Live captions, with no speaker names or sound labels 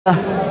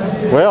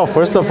Well,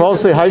 first of all,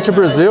 say hi to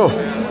Brazil.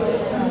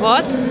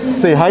 What?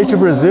 Say hi to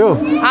Brazil.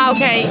 Ah,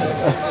 okay.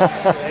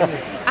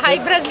 Hi,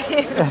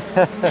 Brazil.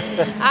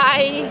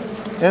 Hi.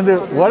 And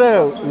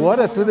what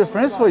a Tour de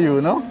France for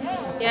you, no?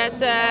 Yes,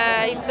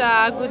 it's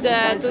a good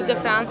Tour de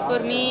France for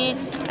me.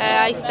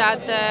 I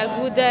start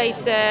good.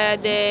 It's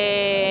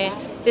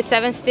the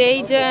seventh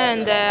stage,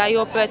 and I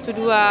hope to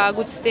do a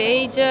good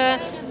stage.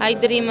 I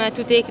dream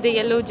to take the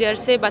yellow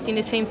jersey, but in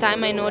the same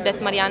time I know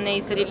that Marianne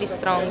is really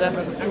strong.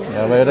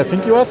 Yeah, but I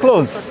think you are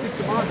close.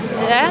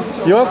 Yeah?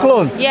 You are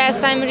close.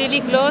 Yes, I'm really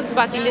close,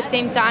 but in the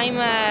same time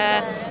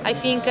I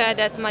think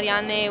that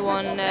Marianne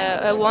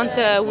won't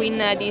win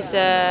this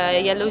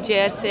yellow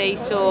jersey,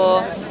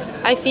 so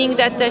I think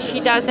that she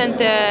doesn't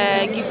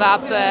give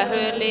up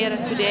earlier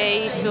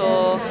today,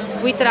 so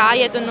we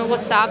try. I don't know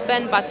what's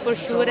happened, but for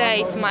sure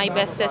it's my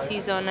best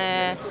season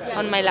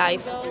on my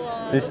life.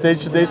 This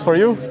stage today is for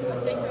you?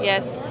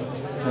 Yes.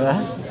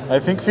 Yeah, I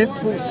think fits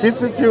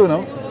with you,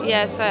 no?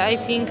 Yes, I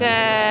think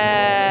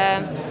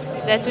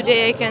that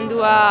today I can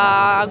do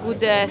a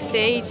good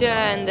stage,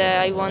 and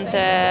I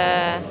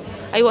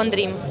won't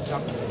dream.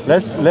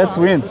 Let's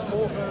win.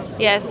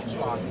 Yes.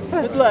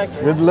 Good luck.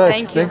 Good luck.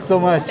 Thank you. Thanks so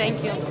much.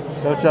 Thank you.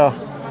 Ciao, ciao.